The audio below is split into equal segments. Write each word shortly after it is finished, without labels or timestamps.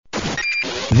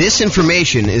This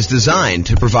information is designed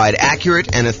to provide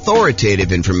accurate and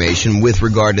authoritative information with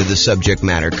regard to the subject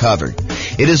matter covered.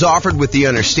 It is offered with the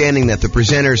understanding that the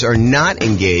presenters are not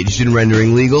engaged in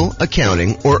rendering legal,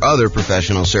 accounting, or other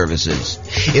professional services.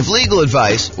 If legal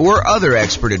advice or other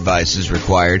expert advice is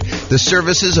required, the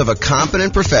services of a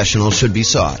competent professional should be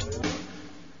sought.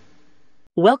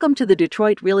 Welcome to the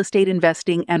Detroit Real Estate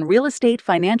Investing and Real Estate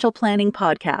Financial Planning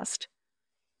Podcast.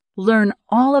 Learn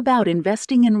all about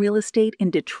investing in real estate in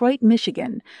Detroit,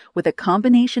 Michigan, with a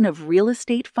combination of real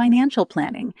estate financial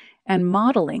planning and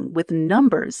modeling with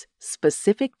numbers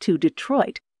specific to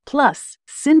Detroit, plus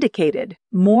syndicated,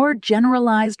 more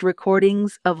generalized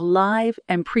recordings of live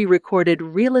and pre-recorded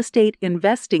real estate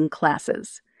investing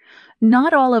classes,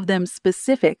 not all of them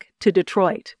specific to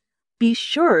Detroit. Be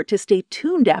sure to stay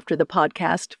tuned after the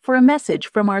podcast for a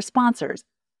message from our sponsors.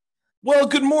 Well,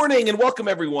 good morning and welcome,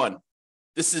 everyone.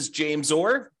 This is James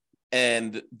Orr,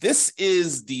 and this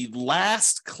is the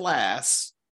last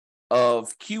class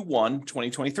of Q1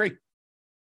 2023.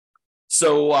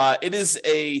 So it is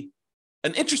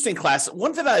an interesting class,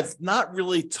 one that I've not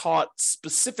really taught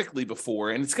specifically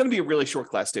before, and it's going to be a really short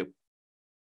class too.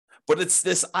 But it's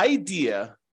this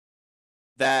idea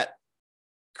that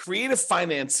creative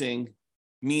financing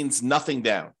means nothing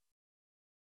down.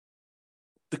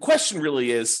 The question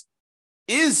really is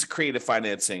creative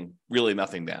financing really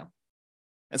nothing down?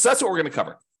 And so that's what we're going to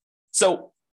cover.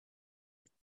 So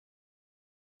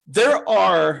there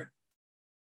are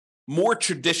more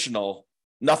traditional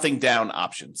nothing down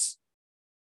options.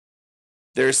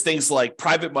 There's things like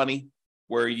private money,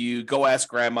 where you go ask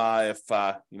grandma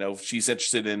if she's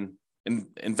interested in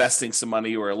investing some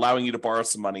money or allowing you to borrow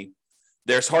some money.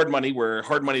 There's hard money, where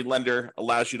hard money lender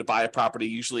allows you to buy a property,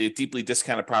 usually a deeply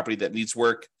discounted property that needs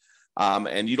work.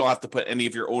 And you don't have to put any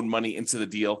of your own money into the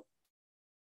deal.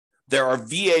 There are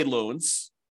VA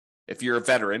loans, if you're a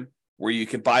veteran, where you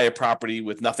can buy a property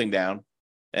with nothing down.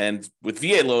 And with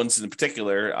VA loans in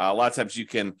particular, a lot of times you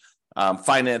can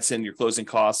finance in your closing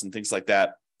costs and things like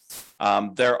that.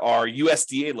 There are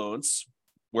USDA loans,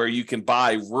 where you can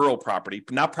buy rural property,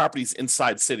 not properties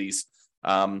inside cities.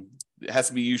 It has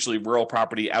to be usually rural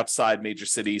property outside major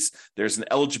cities. There's an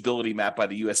eligibility map by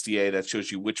the USDA that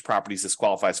shows you which properties this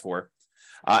qualifies for.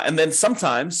 And then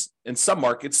sometimes in some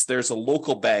markets, there's a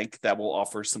local bank that will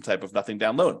offer some type of nothing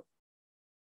down loan.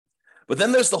 But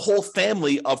then there's the whole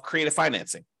family of creative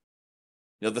financing.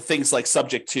 The things like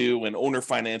subject to and owner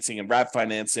financing and wrap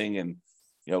financing and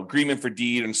agreement for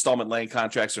deed, installment land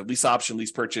contracts, or lease option,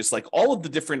 lease purchase, like all of the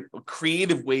different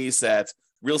creative ways that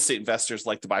real estate investors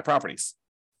like to buy properties.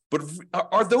 But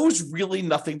are those really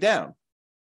nothing down?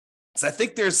 So I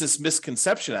think there's this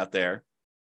misconception out there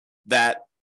that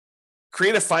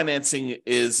creative financing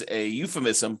is a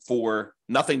euphemism for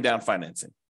nothing down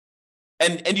financing.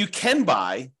 And you can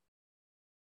buy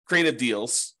creative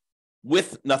deals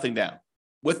with nothing down,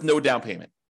 with no down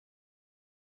payment.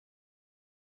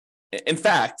 In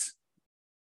fact,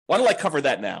 why don't I cover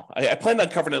that now? I plan on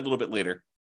covering it a little bit later,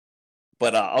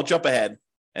 but I'll jump ahead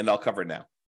and I'll cover it now.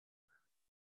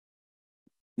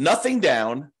 Nothing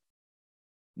down,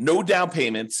 no down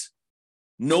payments,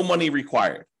 no money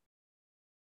required.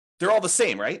 They're all the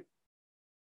same, right?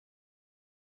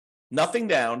 Nothing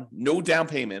down, no down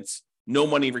payments, no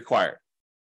money required.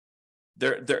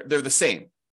 They're the same.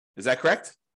 Is that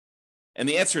correct? And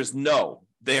the answer is no,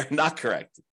 they are not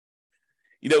correct.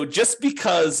 Just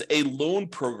because a loan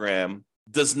program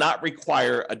does not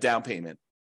require a down payment,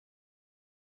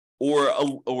 or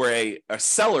a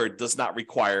seller does not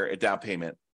require a down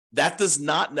payment, that does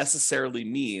not necessarily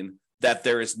mean that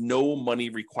there is no money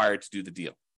required to do the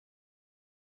deal.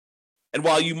 And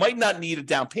while you might not need a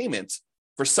down payment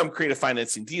for some creative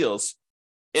financing deals,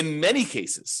 in many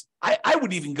cases, I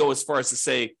would even go as far as to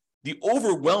say the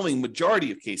overwhelming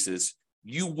majority of cases,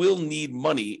 you will need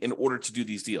money in order to do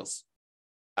these deals.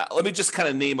 Let me just kind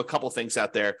of name a couple things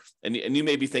out there, and you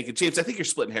may be thinking, James, I think you're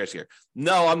splitting hairs here.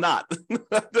 No, I'm not.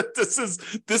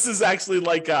 This is actually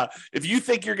like if you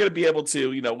think you're going to be able to,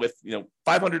 with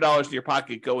 $500 in your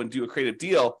pocket, go and do a creative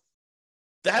deal,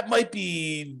 that might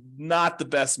be not the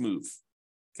best move.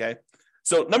 Okay,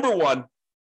 so number one,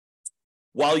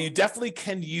 while you definitely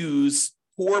can use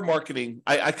poor marketing,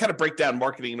 I kind of break down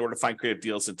marketing in order to find creative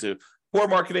deals into poor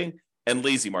marketing and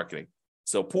lazy marketing.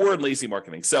 So poor and lazy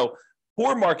marketing. So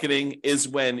poor marketing is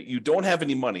when you don't have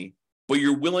any money, but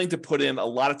you're willing to put in a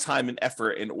lot of time and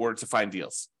effort in order to find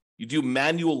deals. You do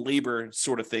manual labor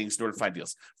sort of things in order to find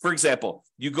deals. For example,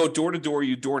 you go door to door,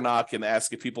 you door knock and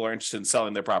ask if people are interested in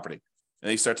selling their property. And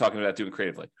you start talking about doing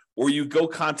creatively. Or you go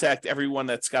contact everyone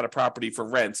that's got a property for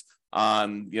rent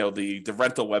on the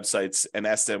rental websites and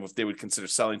ask them if they would consider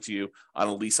selling to you on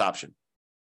a lease option.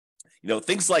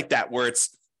 Things like that, where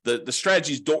it's the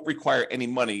strategies don't require any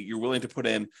money. You're willing to put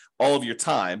in all of your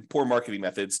time, poor marketing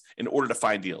methods, in order to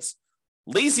find deals.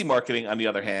 Lazy marketing, on the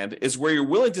other hand, is where you're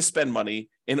willing to spend money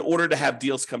in order to have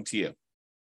deals come to you.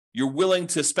 You're willing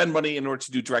to spend money in order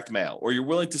to do direct mail, or you're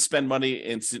willing to spend money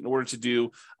in order to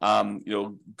do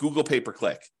Google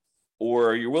pay-per-click,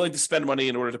 or you're willing to spend money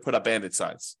in order to put up bandit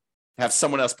signs, have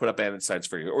someone else put up bandit signs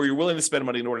for you, or you're willing to spend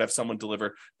money in order to have someone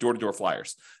deliver door-to-door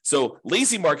flyers. So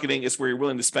lazy marketing is where you're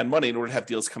willing to spend money in order to have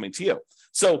deals coming to you.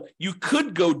 So you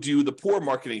could go do the poor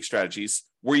marketing strategies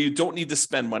where you don't need to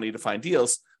spend money to find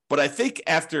deals. But I think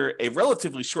after a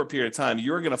relatively short period of time,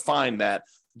 you're going to find that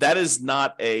is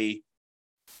not a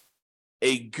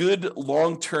good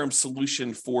long-term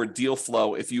solution for deal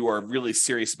flow if you are really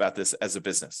serious about this as a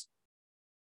business.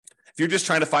 If you're just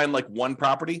trying to find like one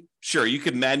property, sure, you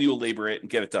could manual labor it and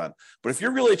get it done. But if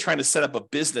you're really trying to set up a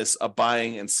business of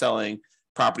buying and selling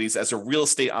properties as a real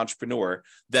estate entrepreneur,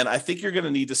 then I think you're going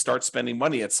to need to start spending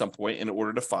money at some point in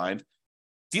order to find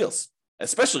deals,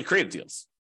 especially creative deals.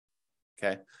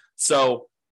 Okay. So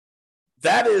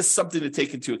that is something to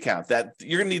take into account, that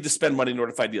you're going to need to spend money in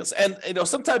order to find deals. And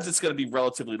sometimes it's going to be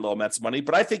relatively low amounts of money,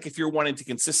 but I think if you're wanting to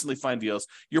consistently find deals,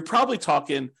 you're probably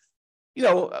talking,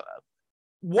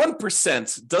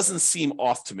 1% doesn't seem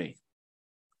off to me.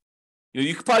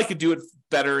 You probably could do it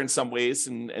better in some ways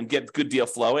and get good deal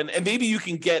flow. And maybe you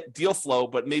can get deal flow,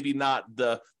 but maybe not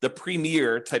the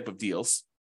premier type of deals.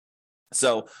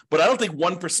 So, but I don't think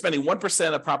spending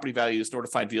 1% of property values in order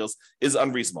to find deals is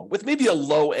unreasonable, with maybe a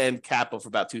low end cap of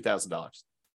about $2,000.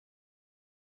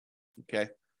 Okay.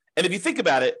 And if you think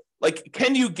about it, like,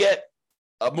 can you get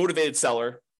a motivated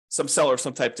seller, some seller of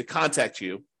some type, to contact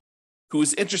you who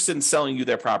is interested in selling you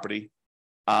their property?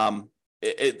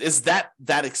 Is that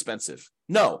expensive?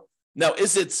 No. Now,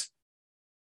 is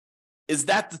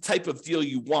that the type of deal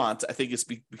you want? I think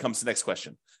becomes the next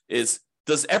question.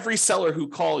 Does every seller who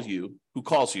calls you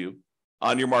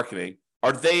on your marketing,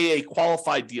 are they a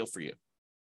qualified deal for you?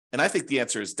 And I think the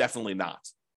answer is definitely not.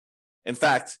 In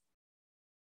fact,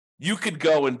 you could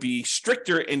go and be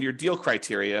stricter in your deal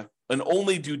criteria and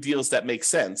only do deals that make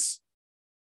sense.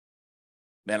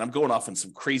 Man, I'm going off on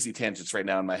some crazy tangents right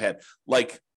now in my head.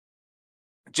 Like,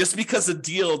 just because a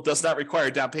deal does not require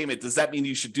a down payment, does that mean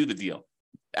you should do the deal?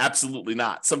 Absolutely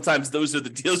not. Sometimes those are the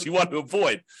deals you want to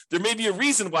avoid. There may be a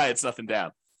reason why it's nothing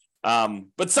down.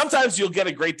 But sometimes you'll get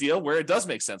a great deal where it does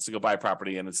make sense to go buy a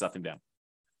property and it's nothing down.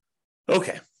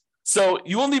 Okay. So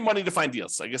you will need money to find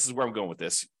deals, I guess is where I'm going with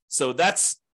this. So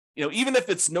that's, even if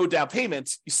it's no down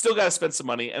payment, you still got to spend some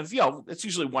money. And, it's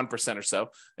usually 1% or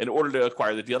so in order to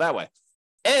acquire the deal that way.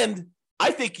 And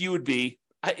I think you would be,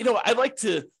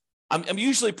 I'm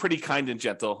usually pretty kind and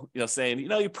gentle, saying,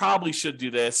 you probably should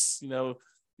do this,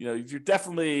 you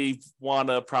definitely want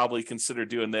to probably consider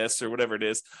doing this or whatever it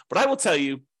is. But I will tell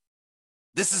you,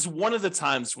 this is one of the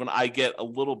times when I get a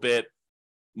little bit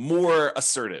more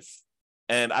assertive.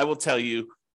 And I will tell you,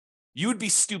 you would be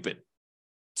stupid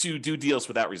to do deals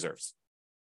without reserves.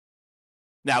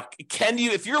 Now, can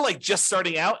you, if you're like just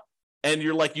starting out and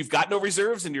you're like, you've got no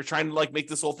reserves and you're trying to like make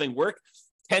this whole thing work,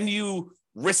 can you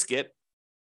risk it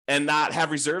and not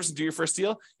have reserves and do your first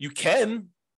deal? You can.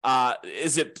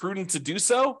 Is it prudent to do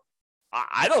so?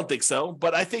 I don't think so,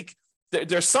 but I think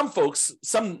there's some folks,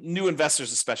 some new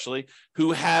investors especially,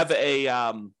 who have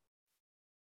their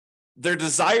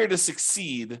desire to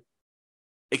succeed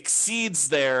exceeds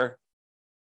their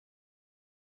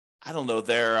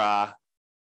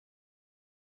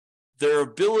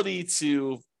ability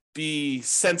to be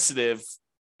sensitive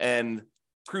and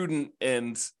prudent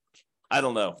and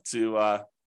to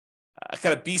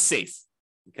kind of be safe.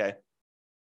 Okay.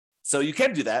 So you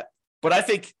can do that, but I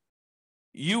think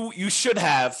you should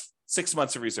have 6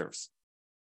 months of reserves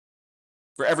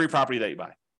for every property that you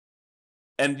buy.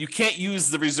 And you can't use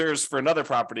the reserves for another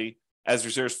property as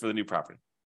reserves for the new property.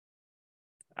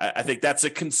 I think that's a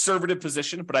conservative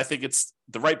position, but I think it's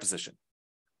the right position.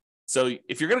 So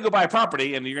if you're going to go buy a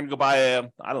property and you're going to go buy a,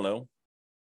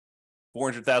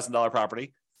 $400,000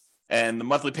 property, and the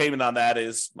monthly payment on that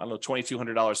is,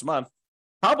 $2,200 a month,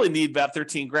 probably need about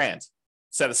 $13,000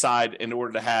 set aside in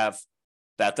order to have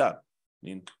that done.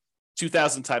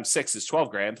 2,000 times 6 is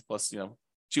 $12,000 plus,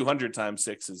 200 times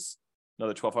 6 is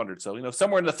another 1,200. So,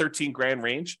 somewhere in the $13,000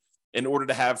 range in order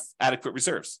to have adequate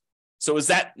reserves. So is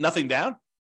that nothing down?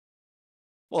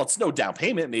 Well, it's no down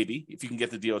payment, maybe, if you can get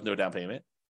the deal with no down payment.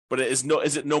 But is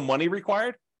it no money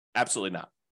required? Absolutely not.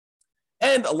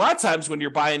 And a lot of times when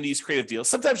you're buying these creative deals,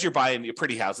 sometimes you're buying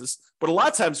pretty houses, but a lot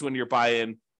of times when you're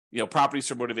buying properties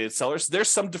for motivated sellers, there's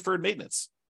some deferred maintenance.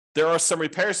 There are some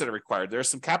repairs that are required. There are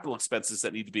some capital expenses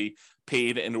that need to be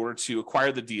paid in order to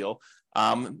acquire the deal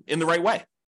in the right way.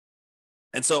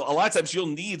 And so a lot of times you'll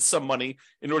need some money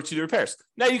in order to do repairs.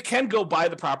 Now you can go buy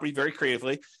the property very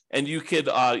creatively, and you could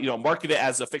market it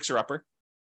as a fixer-upper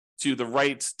to the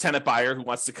right tenant buyer who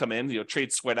wants to come in,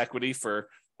 trade sweat equity for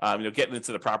getting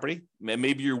into the property. And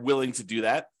maybe you're willing to do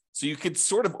that. So you could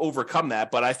sort of overcome that.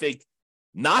 But I think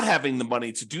not having the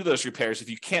money to do those repairs, if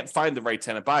you can't find the right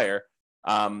tenant buyer,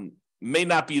 may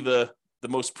not be the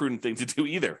most prudent thing to do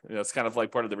either. It's kind of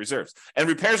like part of the reserves. And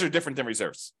repairs are different than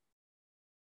reserves.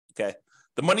 Okay.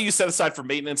 The money you set aside for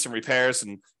maintenance and repairs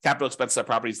and capital expenses on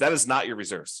properties, that is not your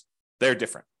reserves. They're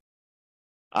different.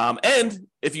 And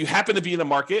if you happen to be in a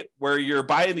market where you're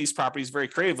buying these properties very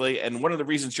creatively, and one of the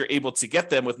reasons you're able to get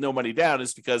them with no money down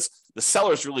is because the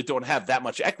sellers really don't have that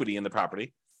much equity in the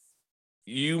property,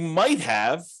 you might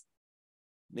have,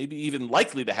 maybe even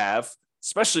likely to have,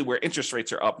 especially where interest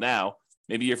rates are up now,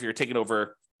 maybe if you're taking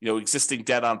over existing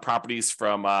debt on properties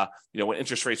from when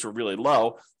interest rates were really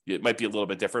low, it might be a little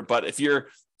bit different. But if you're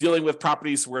dealing with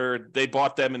properties where they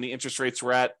bought them and the interest rates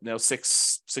were at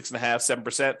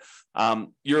 6.5%,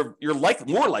 7%, you're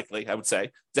more likely, I would say,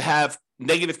 to have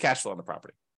negative cash flow on the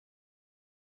property.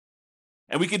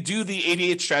 And we could do the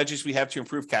 88 strategies we have to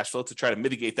improve cash flow to try to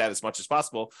mitigate that as much as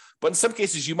possible. But in some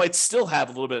cases, you might still have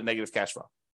a little bit of negative cash flow,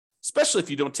 especially if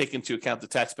you don't take into account the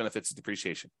tax benefits of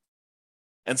depreciation.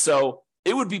 And so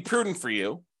it would be prudent for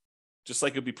you, just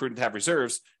like it would be prudent to have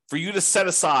reserves, for you to set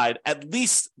aside at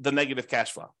least the negative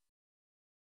cash flow.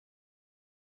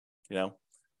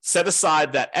 Set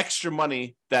aside that extra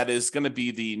money that is going to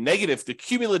be the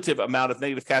cumulative amount of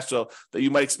negative cash flow that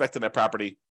you might expect in that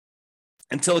property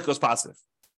until it goes positive.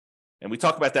 And we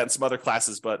talk about that in some other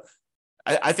classes, but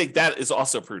I think that is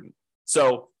also prudent.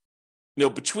 So,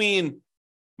 between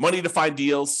money to find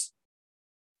deals,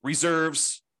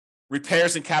 reserves,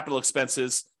 repairs and capital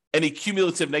expenses, any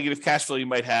cumulative negative cash flow you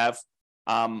might have,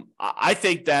 I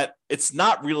think that it's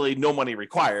not really no money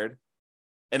required,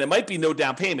 and it might be no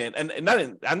down payment. And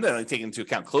I'm not taking into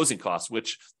account closing costs,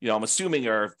 which I'm assuming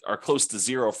are close to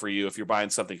zero for you if you're buying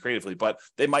something creatively, but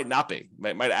they might not be.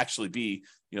 Might actually be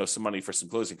some money for some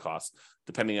closing costs,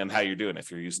 depending on how you're doing.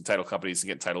 If you're using title companies to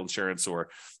get title insurance, or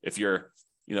if you're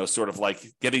sort of like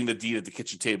getting the deed at the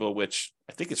kitchen table, which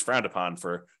I think is frowned upon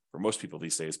for most people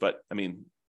these days. But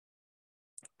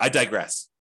I digress.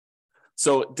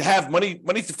 So to have money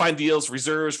to find deals,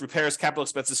 reserves, repairs, capital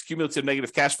expenses, cumulative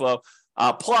negative cash flow,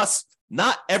 plus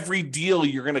not every deal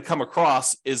you're going to come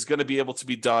across is going to be able to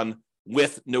be done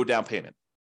with no down payment.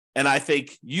 And I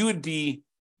think you would be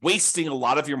wasting a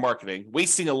lot of your marketing,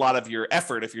 wasting a lot of your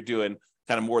effort if you're doing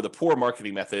kind of more of the poor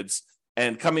marketing methods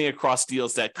and coming across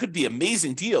deals that could be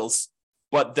amazing deals,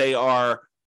 but they are,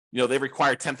 they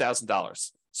require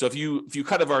 $10,000. So if you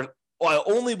kind of are, I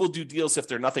only will do deals if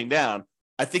they're nothing down,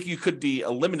 I think you could be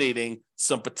eliminating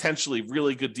some potentially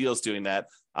really good deals doing that.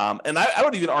 And I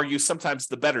would even argue sometimes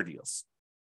the better deals.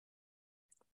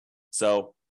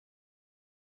 So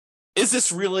is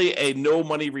this really a no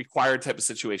money required type of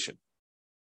situation?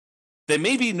 They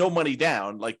may be no money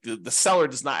down, like the seller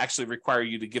does not actually require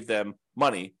you to give them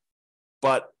money,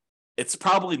 but it's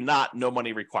probably not no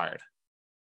money required.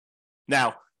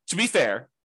 Now, to be fair,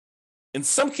 in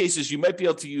some cases, you might be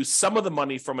able to use some of the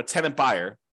money from a tenant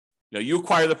buyer. You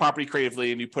acquire the property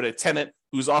creatively and you put a tenant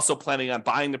who's also planning on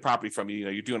buying the property from you.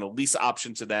 You're doing a lease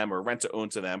option to them or rent to own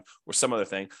to them or some other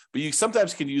thing. But you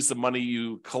sometimes can use the money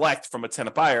you collect from a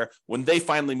tenant buyer when they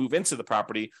finally move into the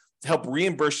property to help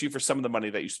reimburse you for some of the money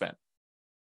that you spent.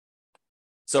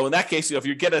 So in that case, if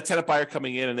you get a tenant buyer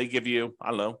coming in and they give you,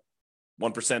 1%, 2%,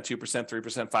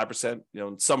 3%, 5%,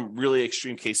 in some really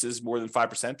extreme cases, more than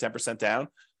 5%, 10% down,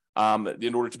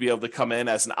 in order to be able to come in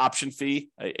as an option fee,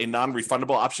 a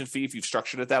non-refundable option fee if you've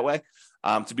structured it that way,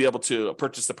 to be able to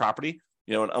purchase the property.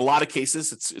 In a lot of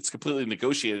cases, it's completely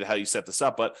negotiated how you set this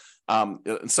up, but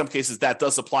in some cases that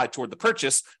does apply toward the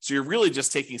purchase. So you're really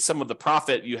just taking some of the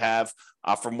profit you have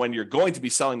from when you're going to be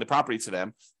selling the property to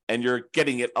them, and you're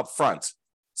getting it up front.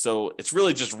 So it's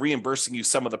really just reimbursing you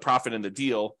some of the profit in the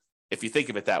deal, if you think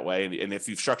of it that way, and if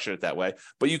you've structured it that way.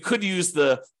 But you could use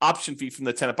the option fee from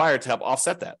the tenant buyer to help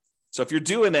offset that. So if you're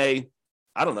doing a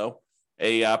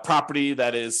property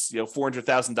that is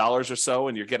 $400,000 or so,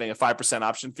 and you're getting a 5%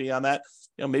 option fee on that,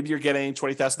 maybe you're getting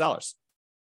 $20,000,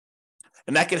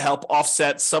 and that can help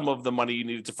offset some of the money you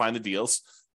needed to find the deals.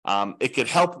 It could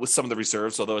help with some of the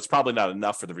reserves, although it's probably not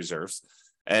enough for the reserves,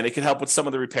 and it can help with some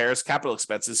of the repairs, capital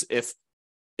expenses, if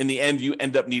in the end you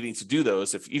end up needing to do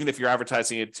those. Even if you're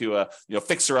advertising it to a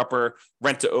fixer upper,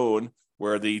 rent to own,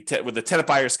 where the tenant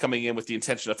buyer is coming in with the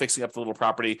intention of fixing up the little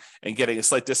property and getting a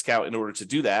slight discount in order to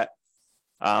do that.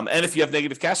 And if you have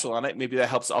negative cash flow on it, maybe that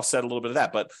helps offset a little bit of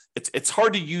that. But it's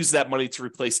hard to use that money to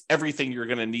replace everything you're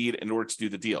going to need in order to do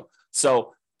the deal.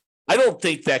 So I don't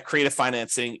think that creative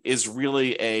financing is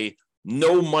really a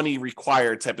no money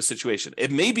required type of situation.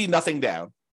 It may be nothing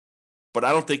down, but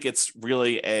I don't think it's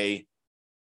really a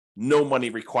no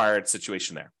money required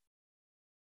situation there.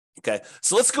 Okay,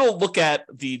 so let's go look at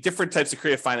the different types of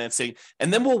creative financing,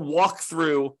 and then we'll walk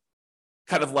through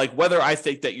kind of like whether I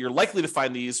think that you're likely to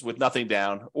find these with nothing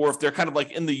down, or if they're kind of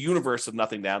like in the universe of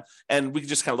nothing down, and we can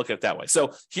just kind of look at it that way.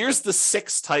 So here's the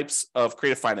 6 types of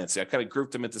creative financing. I kind of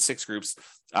grouped them into 6 groups.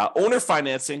 Owner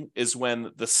financing is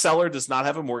when the seller does not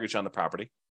have a mortgage on the property.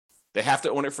 They have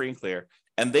to own it free and clear,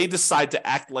 and they decide to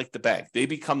act like the bank. They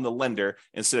become the lender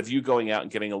instead of you going out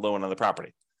and getting a loan on the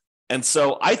property. And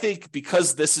so I think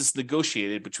because this is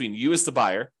negotiated between you as the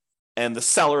buyer and the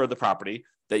seller of the property,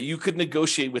 that you could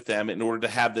negotiate with them in order to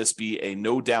have this be a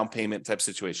no down payment type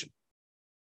situation.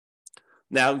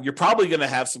 Now, you're probably going to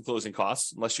have some closing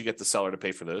costs unless you get the seller to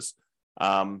pay for those.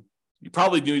 You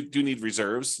probably do need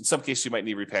reserves. In some cases, you might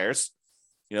need repairs,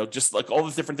 just like all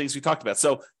the different things we talked about.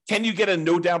 So can you get a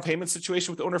no down payment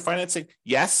situation with owner financing?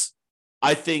 Yes.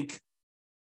 I think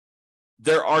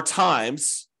there are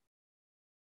times,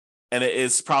 and it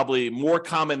is probably more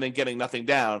common than getting nothing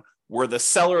down, where the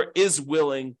seller is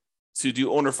willing to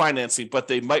do owner financing, but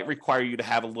they might require you to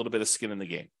have a little bit of skin in the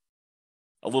game,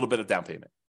 a little bit of down payment.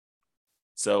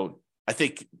 So I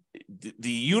think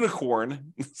the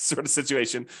unicorn sort of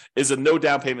situation is a no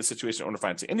down payment situation, owner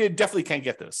financing, and you definitely can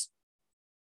get this.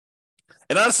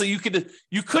 And honestly, you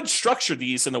could structure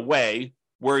these in a way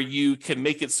where you can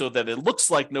make it so that it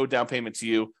looks like no down payment to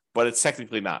you, but it's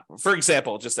technically not. For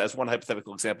example, just as one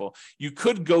hypothetical example, you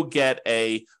could go get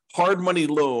a hard money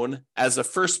loan as a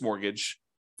first mortgage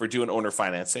for doing owner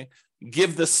financing,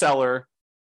 give the seller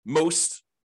most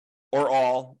or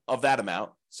all of that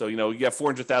amount. So, you have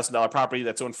 $400,000 property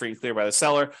that's owned free and clear by the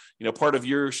seller. Part of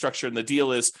your structure in the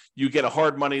deal is you get a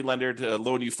hard money lender to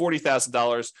loan you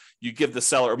 $40,000. You give the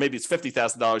seller, or maybe it's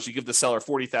 $50,000. You give the seller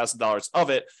 $40,000 of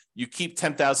it. You keep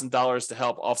 $10,000 to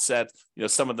help offset,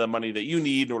 some of the money that you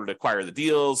need in order to acquire the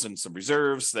deals and some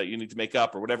reserves that you need to make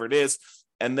up or whatever it is.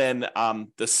 And then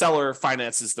the seller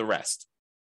finances the rest.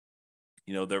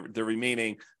 The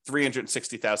remaining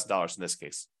 $360,000 in this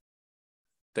case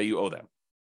that you owe them.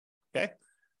 Okay.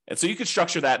 And so you could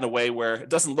structure that in a way where it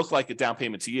doesn't look like a down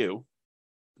payment to you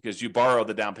because you borrow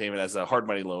the down payment as a hard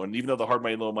money loan. And even though the hard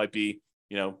money loan might be,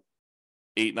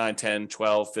 8, 9, 10,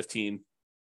 12, 15,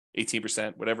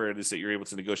 18%, whatever it is that you're able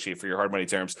to negotiate for your hard money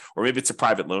terms, or maybe it's a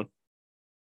private loan.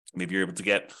 Maybe you're able to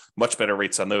get much better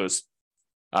rates on those.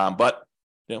 But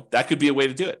that could be a way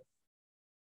to do it.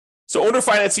 So owner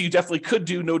financing, you definitely could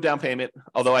do no down payment,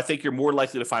 although I think you're more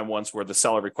likely to find ones where the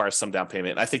seller requires some down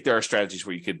payment. And I think there are strategies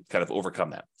where you could kind of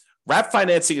overcome that. Wrap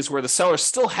financing is where the seller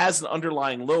still has an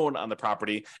underlying loan on the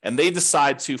property, and they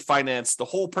decide to finance the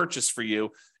whole purchase for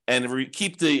you and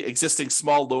keep the existing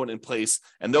small loan in place,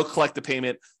 and they'll collect the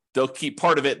payment. They'll keep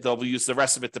part of it. They'll use the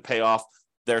rest of it to pay off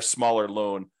their smaller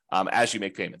loan as you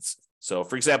make payments. So,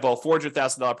 for example,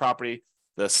 $400,000 property,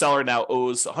 the seller now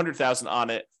owes $100,000 on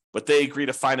it, but they agree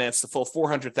to finance the full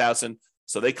 $400,000.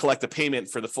 So they collect the payment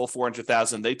for the full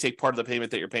 $400,000. They take part of the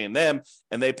payment that you're paying them,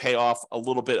 and they pay off a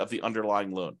little bit of the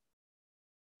underlying loan.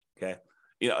 Okay.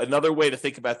 Another way to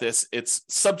think about this, it's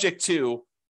subject to,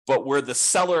 but where the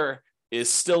seller is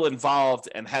still involved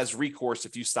and has recourse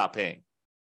if you stop paying.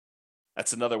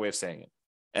 That's another way of saying it.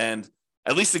 And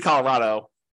at least in Colorado,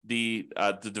 the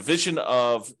division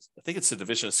of, I think it's the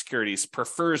Division of Securities,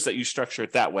 prefers that you structure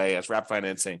it that way as wrap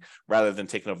financing rather than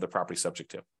taking over the property subject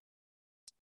to.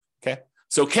 Okay.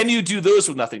 So can you do those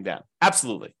with nothing down?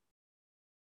 Absolutely.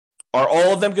 Are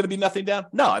all of them going to be nothing down?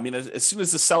 No. I mean, as soon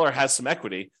as the seller has some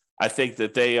equity, I think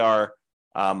that they are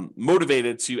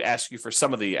motivated to ask you for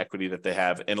some of the equity that they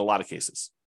have in a lot of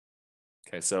cases.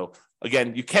 Okay. So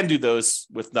again, you can do those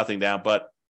with nothing down, but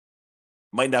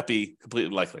might not be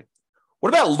completely likely. What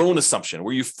about loan assumption,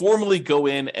 where you formally go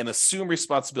in and assume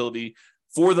responsibility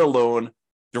for the loan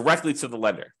directly to the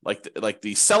lender? Like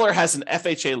the seller has an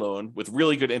FHA loan with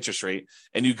really good interest rate,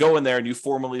 and you go in there and you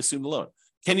formally assume the loan.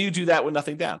 Can you do that with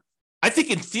nothing down? I think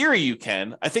in theory you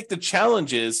can. I think the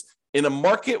challenge is in a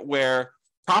market where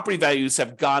property values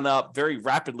have gone up very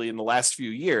rapidly in the last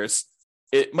few years,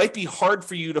 it might be hard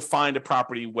for you to find a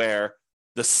property where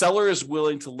the seller is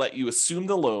willing to let you assume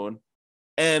the loan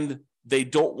and they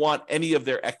don't want any of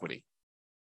their equity.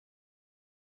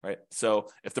 right? So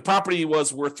if the property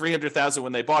was worth $300,000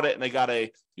 when they bought it and they got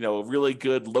a really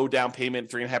good low down payment,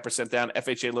 3.5% down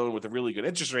FHA loan with a really good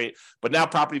interest rate, but now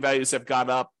property values have gone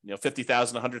up, $50,000,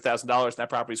 $100,000, and that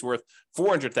property's worth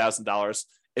 $400,000.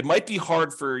 It might be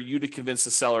hard for you to convince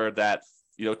the seller that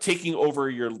taking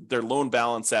over their loan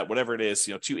balance at whatever it is,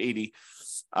 280,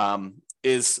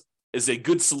 is a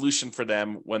good solution for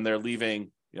them when they're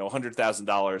leaving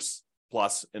 $100,000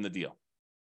 plus in the deal.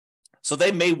 So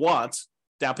they may want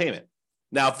down payment.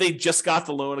 Now, if they just got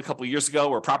the loan a couple of years ago,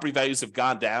 where property values have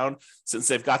gone down since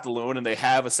they've got the loan and they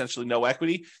have essentially no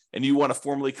equity, and you want to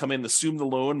formally come in, assume the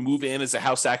loan, move in as a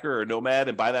house hacker or a nomad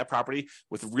and buy that property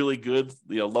with really good,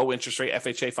 low interest rate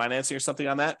FHA financing or something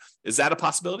on that, is that a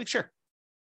possibility? Sure.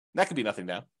 That could be nothing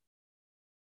down.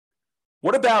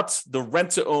 What about the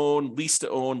rent-to-own,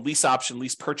 lease option,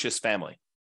 lease purchase family,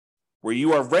 where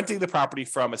you are renting the property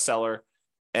from a seller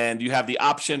and you have the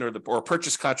option or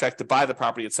purchase contract to buy the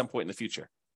property at some point in the future?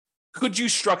 Could you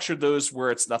structure those where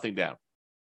it's nothing down?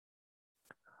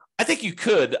 I think you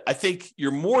could. I think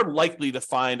you're more likely to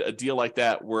find a deal like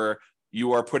that where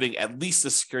you are putting at least a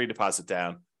security deposit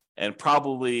down and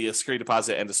probably a security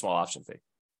deposit and a small option fee.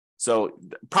 So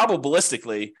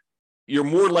probabilistically, you're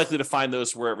more likely to find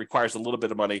those where it requires a little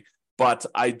bit of money. But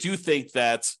I do think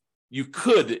that you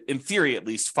could, in theory at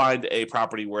least, find a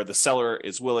property where the seller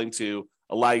is willing to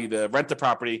allow you to rent the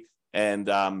property and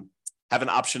have an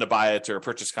option to buy it or a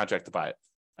purchase contract to buy it.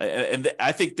 And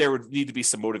I think there would need to be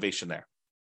some motivation there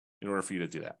in order for you to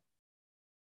do that.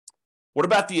 What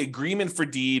about the agreement for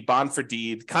deed, bond for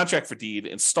deed, contract for deed,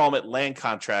 installment land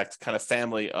contract kind of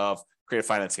family of creative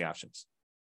financing options?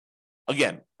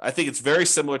 Again, I think it's very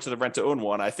similar to the rent-to-own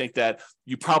one. I think that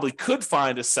you probably could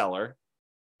find a seller,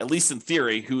 at least in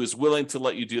theory, who is willing to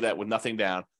let you do that with nothing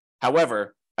down.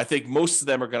 However, I think most of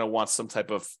them are going to want some type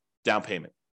of down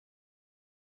payment.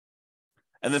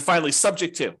 And then finally,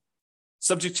 subject to.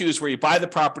 Subject to is where you buy the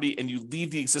property and you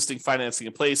leave the existing financing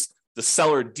in place. The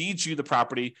seller deeds you the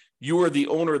property. You are the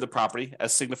owner of the property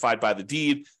as signified by the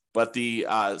deed, but the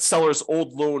seller's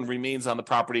old loan remains on the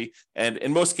property. And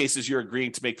in most cases, you're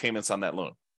agreeing to make payments on that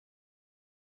loan.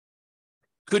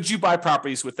 Could you buy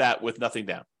properties with that with nothing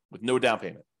down, with no down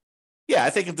payment? Yeah, I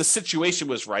think if the situation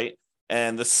was right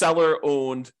and the seller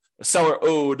owed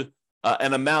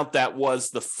an amount that was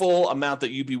the full amount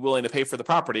that you'd be willing to pay for the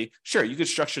property, sure, you could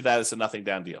structure that as a nothing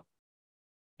down deal.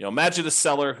 Imagine a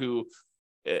seller who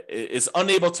is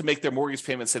unable to make their mortgage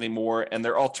payments anymore, and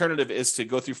their alternative is to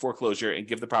go through foreclosure and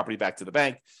give the property back to the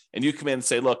bank. And you come in and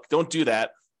say, look, don't do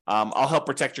that. I'll help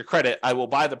protect your credit. I will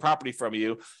buy the property from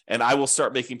you, and I will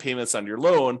start making payments on your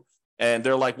loan. And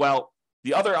they're like, well,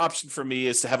 the other option for me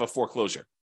is to have a foreclosure.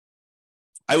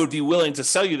 I would be willing to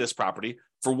sell you this property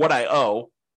for what I owe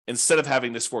instead of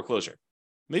having this foreclosure.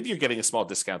 Maybe you're getting a small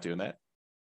discount doing that.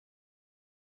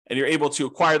 And you're able to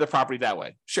acquire the property that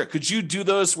way. Sure. Could you do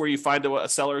those where you find a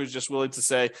seller who's just willing to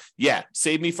say, yeah,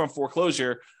 save me from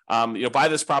foreclosure, buy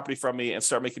this property from me and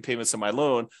start making payments on my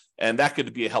loan, and that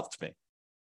could be a help to me?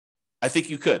 I think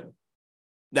you could.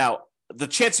 Now, the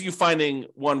chance of you finding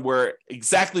one where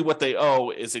exactly what they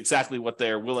owe is exactly what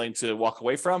they're willing to walk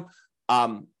away from,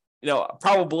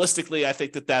 probabilistically, I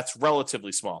think that that's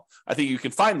relatively small. I think you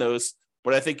can find those,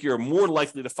 but I think you're more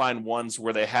likely to find ones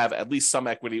where they have at least some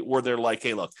equity, or they're like,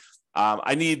 hey, look,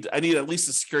 I need at least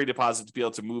a security deposit to be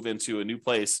able to move into a new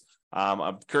place.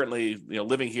 I'm currently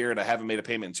living here and I haven't made a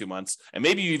payment in 2 months. And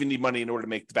maybe you even need money in order to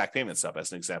make the back payments up,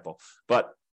 as an example.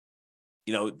 But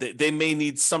they may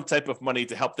need some type of money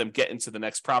to help them get into the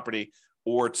next property,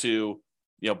 or to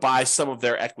buy some of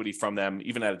their equity from them,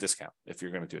 even at a discount, if you're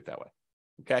going to do it that way.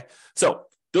 Okay, so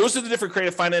those are the different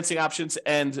creative financing options,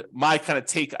 and my kind of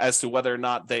take as to whether or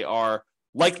not they are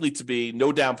likely to be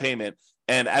no down payment.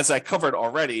 And as I covered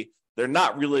already, they're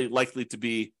not really likely to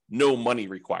be no money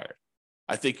required.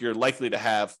 I think you're likely to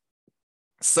have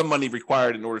some money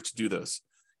required in order to do those.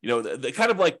 The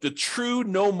kind of like the true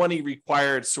no money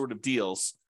required sort of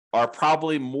deals are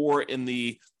probably more in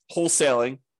the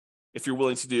wholesaling, if you're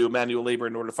willing to do manual labor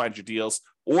in order to find your deals,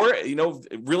 or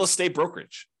real estate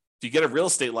brokerage. If you get a real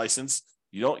estate license,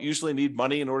 you don't usually need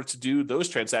money in order to do those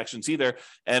transactions either.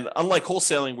 And unlike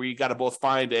wholesaling, where you got to both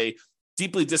find a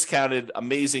deeply discounted,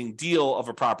 amazing deal of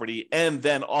a property, and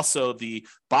then also the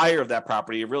buyer of that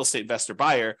property, a real estate investor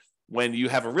buyer, when you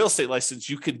have a real estate license,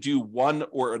 you could do one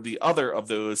or the other of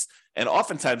those and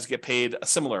oftentimes get paid a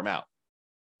similar amount.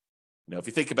 If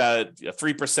you think about it,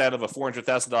 3% of a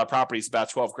 $400,000 property is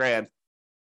about $12,000.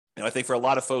 I think for a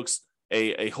lot of folks,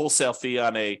 a wholesale fee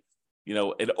on an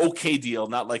okay deal,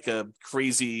 not like a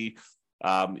crazy,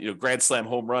 grand slam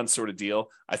home run sort of deal,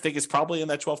 I think it's probably in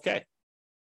that $12,000.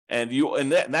 And you, in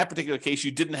that particular case,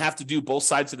 you didn't have to do both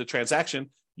sides of the transaction.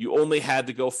 You only had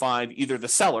to go find either the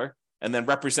seller and then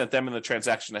represent them in the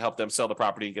transaction to help them sell the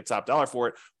property and get top dollar for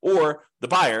it, or the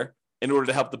buyer in order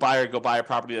to help the buyer go buy a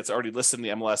property that's already listed in the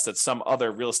MLS that some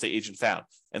other real estate agent found.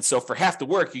 And so for half the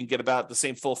work, you can get about the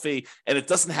same full fee, and it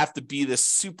doesn't have to be this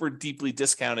super deeply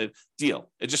discounted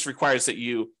deal. It just requires that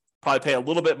you probably pay a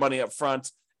little bit of money up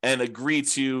front and agree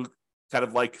to kind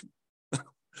of like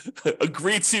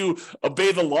agree to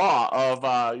obey the law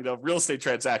of real estate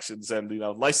transactions and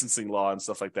licensing law and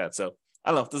stuff like that. So I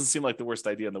don't know, it doesn't seem like the worst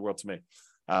idea in the world to me,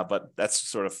 but that's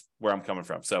sort of where I'm coming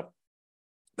from. So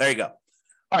there you go.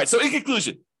 All right, so in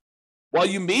conclusion, while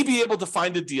you may be able to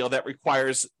find a deal that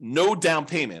requires no down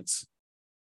payments,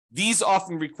 these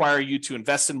often require you to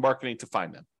invest in marketing to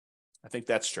find them. I think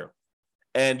that's true.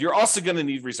 And you're also going to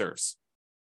need reserves.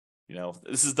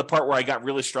 This is the part where I got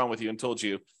really strong with you and told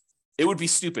you it would be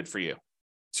stupid for you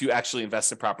to actually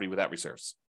invest in property without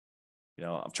reserves.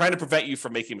 I'm trying to prevent you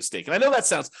from making a mistake. And I know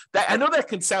that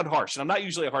can sound harsh. And I'm not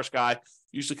usually a harsh guy,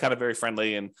 usually kind of very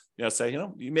friendly and, say,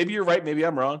 maybe you're right, maybe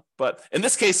I'm wrong. But in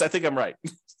this case, I think I'm right.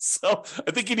 So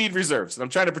I think you need reserves. And I'm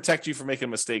trying to protect you from making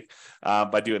a mistake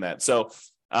by doing that. So,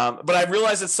 but I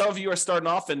realize that some of you are starting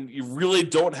off and you really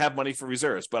don't have money for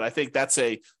reserves. But I think that's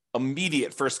a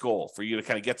immediate first goal for you to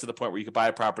kind of get to the point where you can buy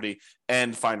a property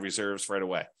and find reserves right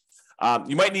away.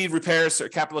 You might need repairs or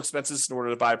capital expenses in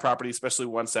order to buy a property, especially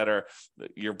ones that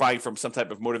you're buying from some type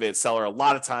of motivated seller. A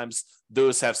lot of times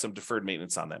those have some deferred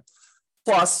maintenance on them.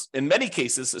 Plus, in many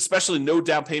cases, especially no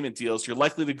down payment deals, you're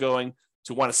likely to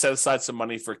want to set aside some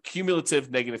money for cumulative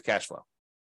negative cash flow.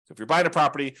 So if you're buying a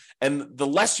property and the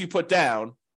less you put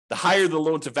down, the higher the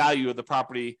loan to value of the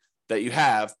property that you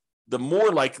have, the more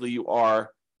likely you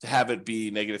are to have it be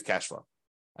negative cash flow.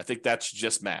 I think that's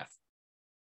just math.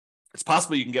 It's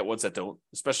possible you can get ones that don't,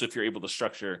 especially if you're able to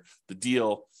structure the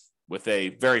deal with a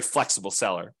very flexible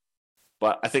seller.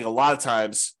 But I think a lot of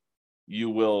times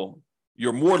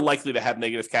you're more likely to have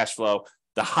negative cash flow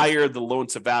the higher the loan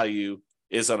to value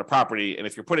is on a property. And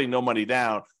if you're putting no money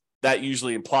down, that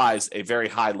usually implies a very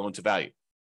high loan to value.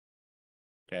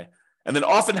 Okay. And then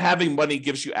often having money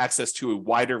gives you access to a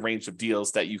wider range of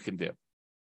deals that you can do.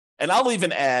 And I'll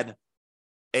even add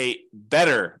a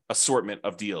better assortment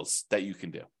of deals that you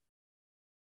can do.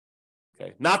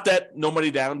 Okay. Not that no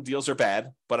money down deals are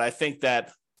bad, but I think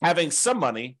that having some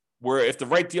money where if the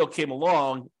right deal came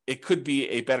along, it could be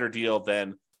a better deal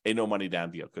than a no money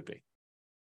down deal could be.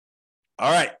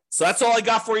 All right. So that's all I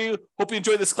got for you. Hope you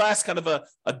enjoyed this class, kind of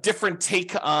a different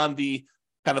take on the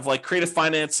kind of like creative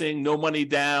financing, no money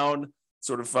down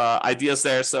sort of ideas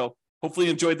there. So hopefully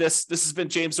you enjoyed this. This has been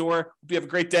James Orr. Hope you have a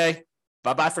great day.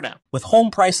 Bye-bye for now. With home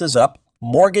prices up,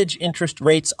 mortgage interest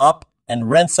rates up, and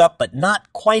rents up, but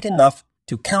not quite enough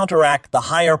to counteract the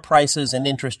higher prices and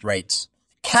interest rates,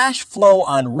 cash flow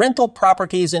on rental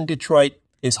properties in Detroit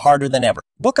is harder than ever.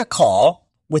 Book a call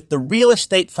with the Real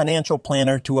Estate Financial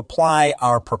Planner to apply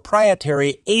our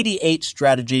proprietary 88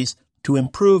 strategies to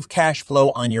improve cash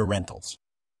flow on your rentals.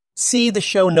 See the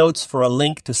show notes for a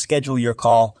link to schedule your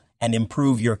call and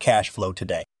improve your cash flow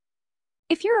today.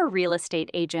 If you're a real estate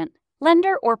agent,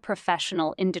 lender, or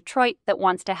professional in Detroit that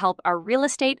wants to help our real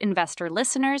estate investor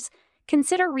listeners,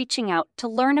 consider reaching out to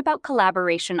learn about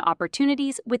collaboration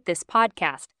opportunities with this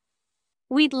podcast.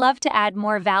 We'd love to add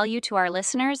more value to our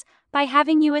listeners by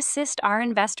having you assist our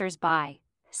investors buy,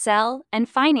 sell, and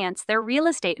finance their real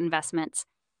estate investments.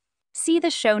 See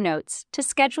the show notes to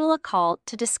schedule a call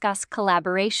to discuss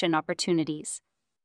collaboration opportunities.